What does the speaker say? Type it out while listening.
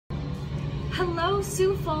Hello,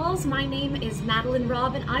 Sioux Falls. My name is Madeline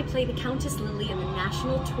Robb, and I play the Countess Lily in the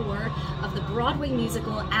national tour of the Broadway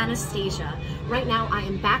musical Anastasia. Right now, I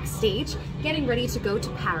am backstage, getting ready to go to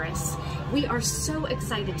Paris. We are so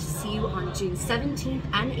excited to see you on June 17th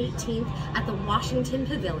and 18th at the Washington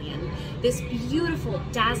Pavilion. This beautiful,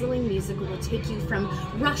 dazzling musical will take you from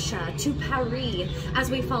Russia to Paris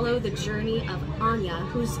as we follow the journey of Anya,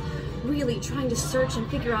 who's really trying to search and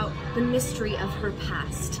figure out the mystery of her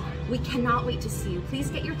past. We cannot wait to see you. Please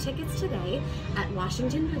get your tickets today at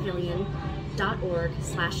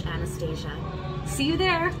washingtonpavilion.org/Anastasia. See you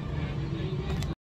there!